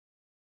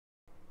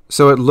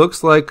So it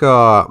looks like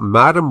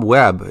Madam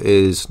Web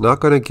is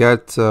not going to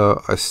get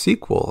a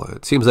sequel.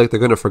 It seems like they're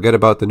going to forget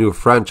about the new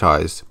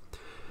franchise.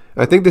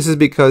 I think this is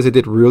because it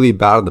did really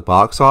bad in the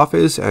box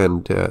office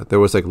and there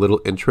was like little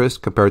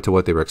interest compared to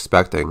what they were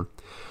expecting.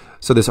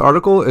 So this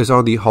article is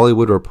on the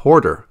Hollywood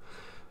Reporter.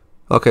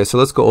 Okay, so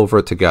let's go over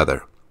it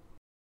together.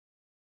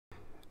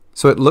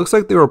 So it looks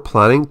like they were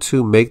planning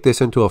to make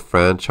this into a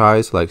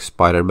franchise like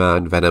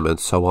Spider-Man, Venom, and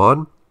so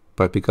on.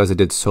 But because it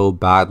did so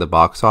bad in the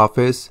box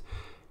office,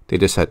 they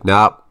just said,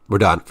 nah, we're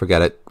done.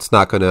 Forget it. It's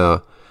not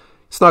gonna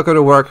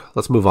work.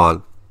 Let's move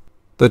on.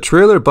 The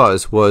trailer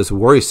buzz was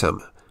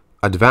worrisome.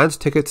 Advance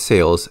ticket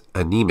sales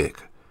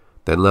anemic.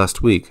 Then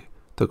last week,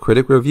 the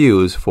critic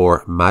reviews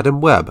for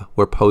Madam Web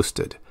were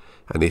posted,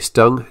 and they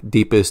stung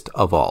deepest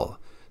of all.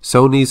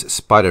 Sony's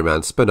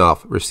Spider-Man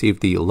spin-off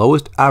received the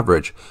lowest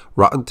average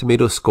Rotten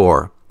Tomatoes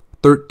score,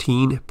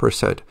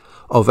 13%,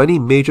 of any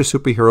major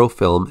superhero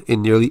film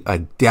in nearly a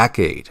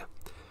decade.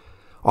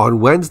 On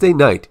Wednesday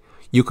night,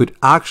 you could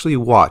actually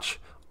watch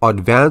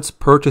advance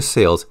purchase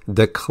sales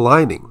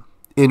declining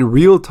in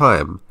real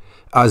time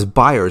as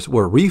buyers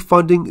were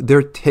refunding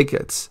their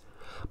tickets.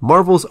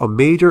 Marvel's a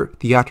major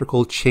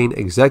theatrical chain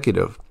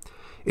executive.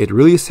 It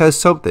really says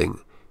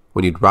something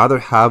when you'd rather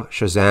have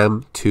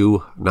Shazam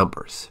 2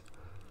 numbers.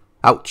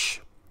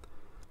 Ouch.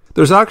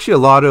 There's actually a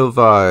lot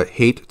of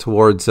hate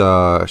towards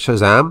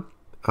Shazam.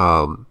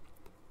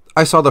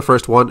 I saw the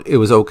first one. It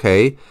was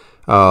okay.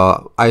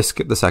 I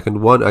skipped the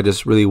second one. I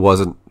just really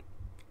wasn't,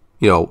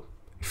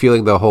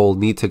 feeling the whole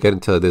need to get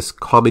into this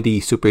comedy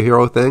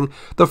superhero thing.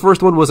 The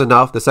first one was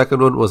enough. The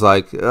second one was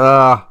like,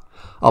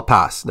 I'll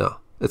pass. No,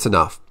 it's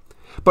enough.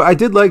 But I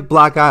did like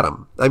Black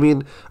Adam. I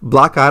mean,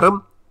 Black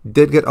Adam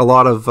did get a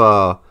lot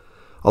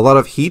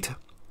of heat,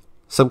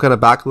 some kind of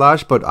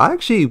backlash, but I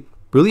actually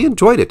really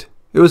enjoyed it.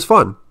 It was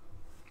fun.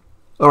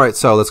 All right,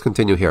 so let's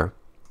continue here.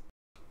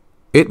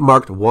 It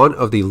marked one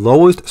of the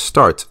lowest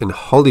starts in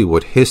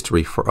Hollywood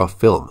history for a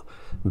film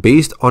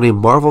based on a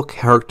Marvel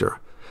character.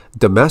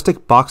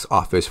 Domestic box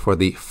office for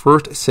the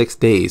first 6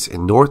 days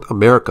in North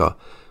America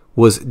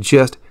was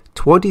just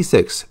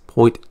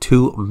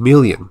 26.2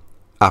 million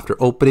after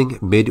opening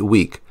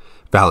midweek,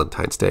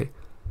 Valentine's Day.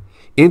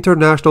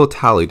 International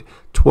tallied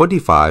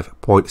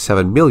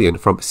 25.7 million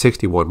from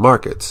 61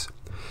 markets.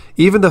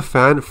 Even the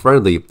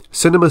fan-friendly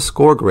cinema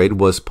score grade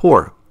was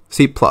poor,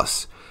 C+,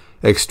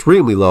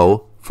 extremely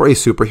low for a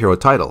superhero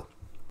title.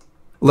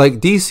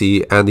 Like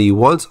DC and the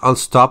once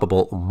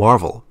unstoppable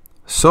Marvel,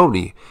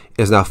 Sony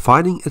is now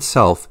finding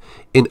itself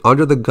in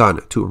under the gun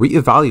to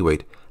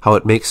reevaluate how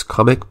it makes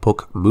comic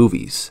book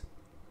movies.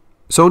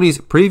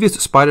 Sony's previous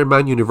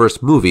Spider-Man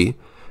universe movie,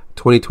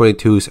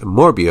 2022's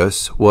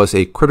Morbius, was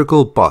a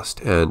critical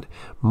bust and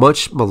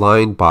much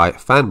maligned by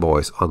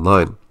fanboys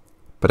online.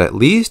 But at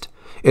least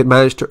it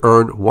managed to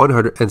earn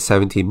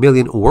 170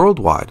 million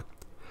worldwide.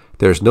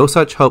 There's no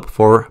such hope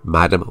for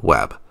Madam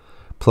Web.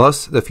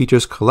 Plus, the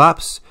feature's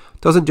collapse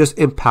doesn't just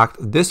impact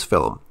this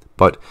film,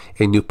 but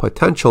a new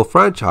potential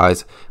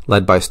franchise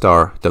led by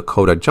star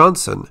Dakota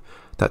Johnson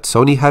that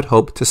Sony had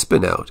hoped to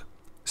spin out.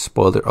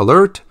 Spoiler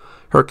alert,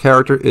 her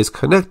character is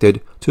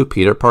connected to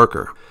Peter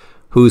Parker,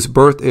 whose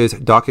birth is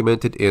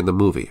documented in the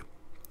movie.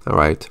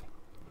 Alright.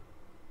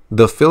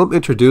 The film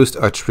introduced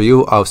a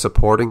trio of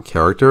supporting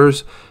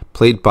characters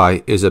played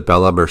by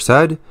Isabella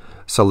Merced,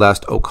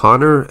 Celeste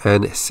O'Connor,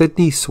 and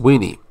Sydney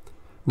Sweeney.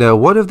 Now,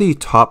 one of the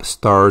top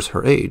stars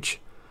her age.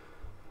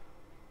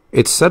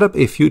 It set up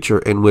a future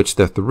in which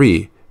the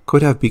three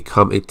could have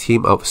become a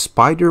team of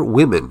Spider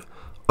Women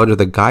under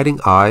the guiding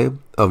eye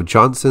of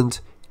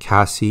Johnson's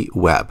Cassie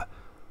Webb.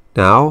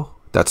 Now,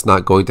 that's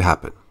not going to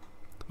happen.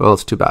 Well,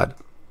 it's too bad.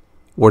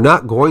 We're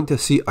not going to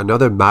see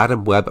another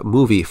Madam Web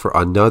movie for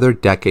another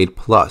decade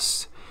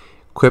plus,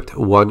 quipped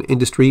one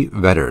industry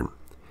veteran.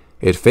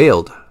 It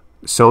failed.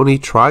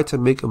 Sony tried to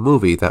make a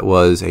movie that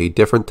was a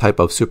different type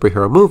of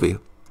superhero movie.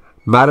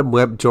 Madam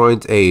Web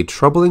joins a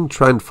troubling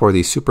trend for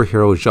the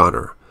superhero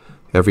genre.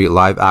 Every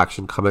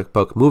live-action comic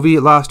book movie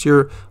last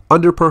year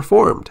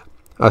underperformed,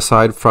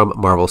 aside from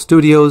Marvel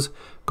Studios'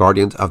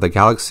 Guardians of the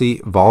Galaxy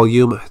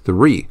Volume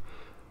 3,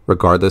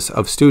 regardless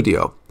of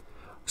studio.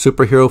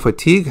 Superhero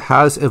fatigue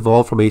has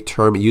evolved from a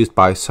term used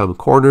by some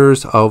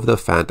corners of the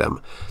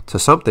fandom to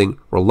something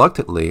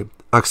reluctantly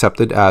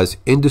accepted as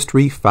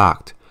industry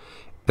fact.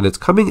 And it's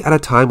coming at a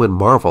time when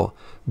Marvel,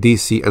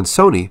 DC, and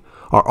Sony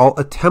are all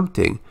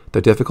attempting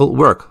the difficult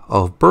work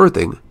of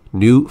birthing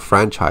new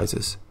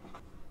franchises.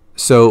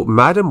 So,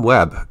 Madam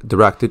Web,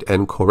 directed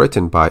and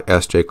co-written by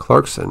S.J.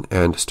 Clarkson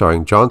and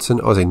starring Johnson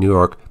as a New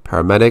York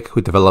paramedic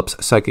who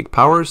develops psychic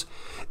powers,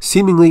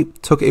 seemingly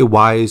took a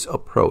wise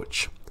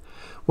approach.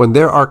 When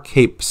there are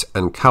capes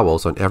and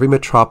cowls on every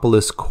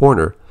metropolis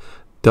corner,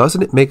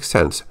 doesn't it make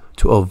sense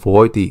to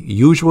avoid the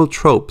usual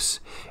tropes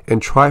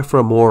and try for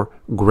a more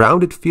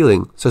grounded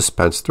feeling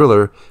suspense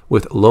thriller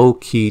with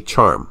low-key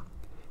charm?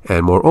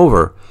 And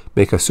moreover,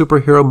 make a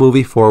superhero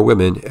movie for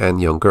women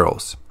and young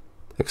girls.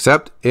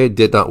 Except it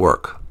did not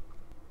work.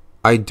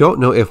 I don't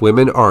know if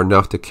women are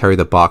enough to carry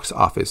the box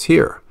office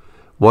here.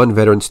 One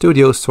veteran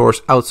studio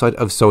source outside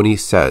of Sony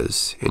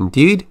says,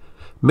 indeed,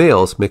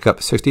 males make up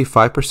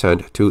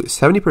 65% to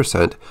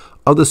 70%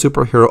 of the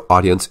superhero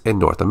audience in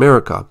North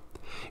America.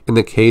 In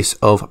the case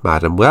of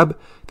Madame Web,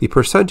 the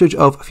percentage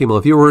of female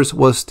viewers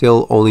was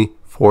still only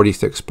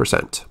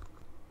 46%.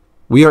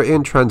 We are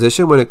in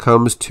transition when it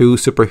comes to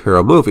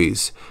superhero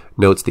movies,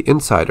 notes the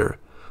insider.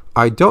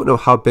 I don't know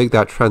how big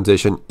that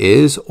transition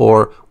is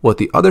or what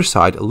the other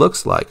side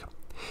looks like.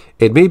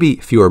 It may be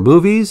fewer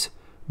movies,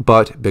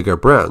 but bigger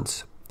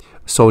brands.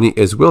 Sony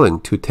is willing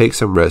to take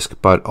some risk,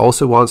 but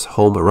also wants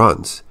home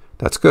runs.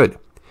 That's good.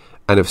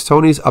 And if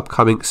Sony's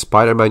upcoming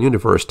Spider-Man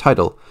universe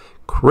title,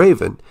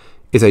 Kraven,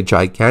 is a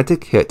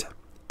gigantic hit,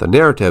 the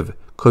narrative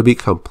could be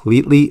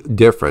completely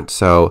different,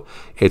 so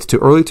it's too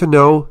early to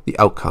know the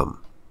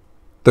outcome.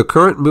 The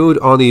current mood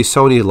on the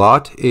Sony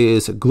lot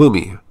is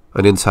gloomy,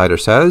 an insider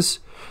says.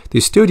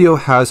 The studio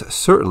has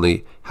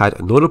certainly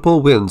had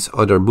notable wins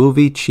under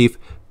movie chief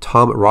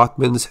Tom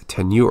Rothman's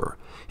tenure,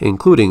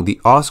 including the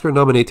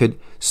Oscar-nominated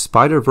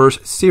Spider-Verse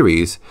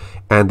series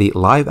and the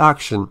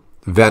live-action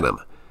Venom.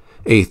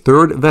 A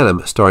third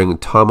Venom starring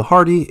Tom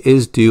Hardy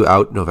is due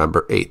out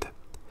November 8th.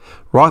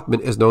 Rothman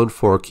is known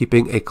for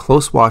keeping a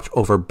close watch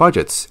over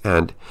budgets,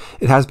 and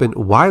it has been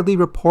widely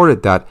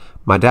reported that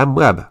Madame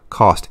Web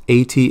cost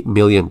 $80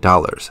 million.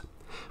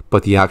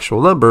 But the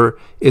actual number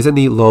is in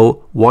the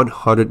low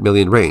 100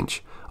 million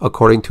range,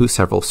 according to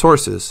several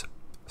sources.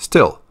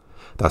 Still,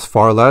 that's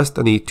far less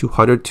than the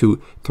 200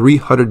 to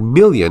 300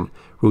 million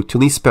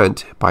routinely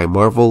spent by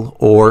Marvel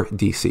or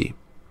DC.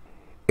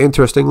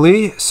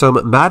 Interestingly,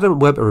 some Madame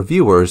Web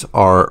reviewers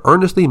are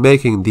earnestly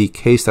making the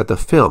case that the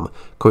film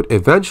could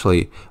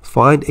eventually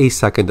find a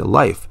second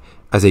life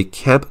as a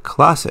camp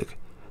classic.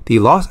 The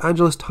Los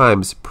Angeles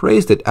Times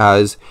praised it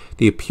as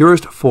the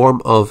purest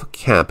form of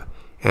camp,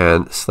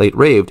 and Slate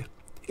raved,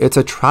 "It's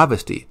a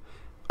travesty,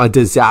 a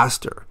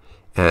disaster,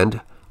 and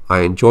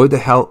I enjoyed the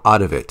hell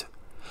out of it."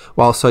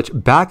 While such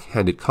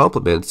backhanded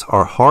compliments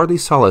are hardly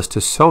solace to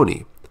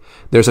Sony,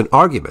 there's an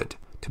argument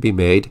to be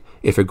made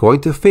if you're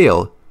going to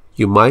fail,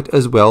 you might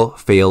as well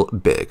fail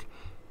big,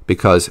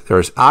 because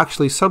there's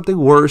actually something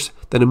worse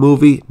than a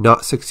movie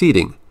not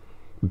succeeding,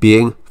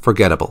 being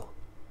forgettable.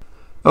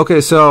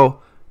 Okay, so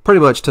pretty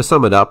much to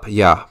sum it up,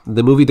 yeah,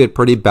 the movie did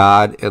pretty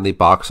bad in the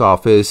box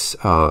office.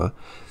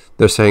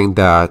 They're saying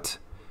that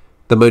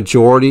the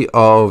majority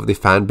of the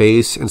fan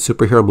base in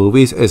superhero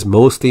movies is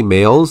mostly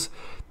males.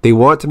 They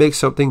want to make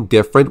something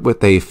different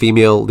with a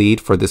female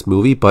lead for this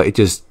movie, but it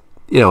just,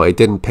 it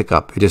didn't pick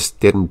up. It just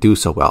didn't do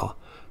so well.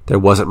 There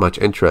wasn't much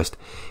interest.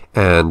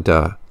 And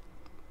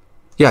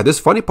yeah, this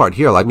funny part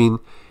here, I mean,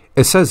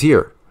 it says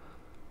here,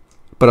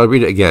 but I'll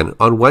read it again.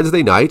 On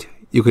Wednesday night,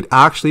 you could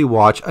actually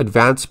watch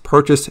advanced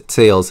purchase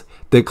sales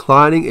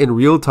declining in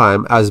real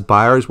time as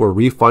buyers were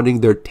refunding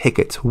their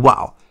tickets.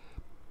 Wow.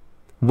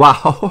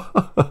 Wow.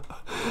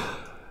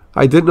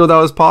 I didn't know that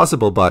was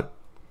possible, but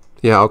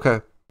yeah,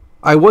 okay.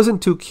 I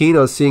wasn't too keen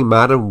on seeing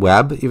Madame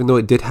Web, even though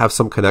it did have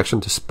some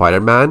connection to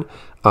Spider-Man.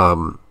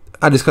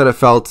 I just kind of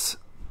felt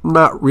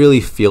not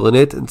really feeling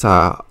it, and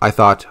I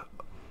thought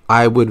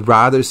I would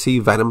rather see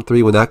Venom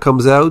 3 when that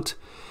comes out.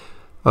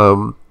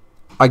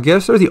 I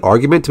guess there's the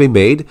argument to be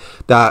made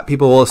that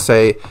people will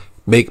say,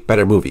 make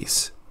better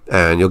movies,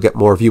 and you'll get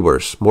more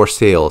viewers, more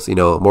sales,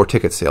 more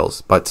ticket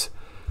sales. But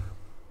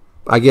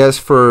I guess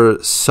for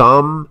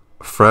some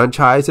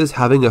franchises,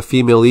 having a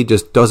female lead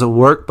just doesn't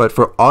work, but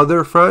for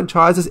other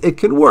franchises, it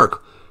can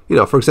work.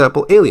 For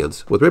example,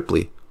 Aliens with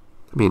Ripley.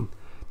 I mean,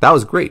 that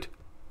was great.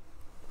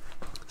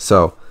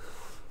 So,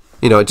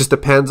 it just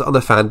depends on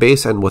the fan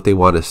base and what they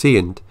want to see.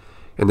 And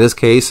in this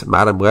case,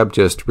 Madame Web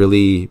just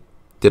really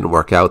didn't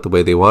work out the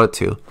way they wanted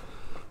to.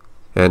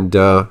 And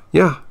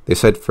yeah, they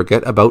said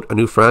forget about a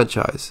new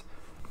franchise.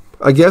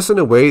 I guess in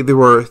a way they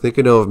were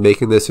thinking of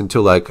making this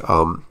into like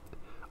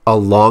a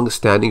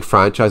long-standing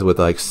franchise with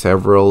like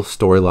several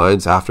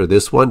storylines after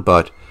this one.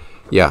 But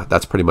yeah,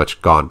 that's pretty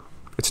much gone.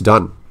 It's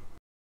done.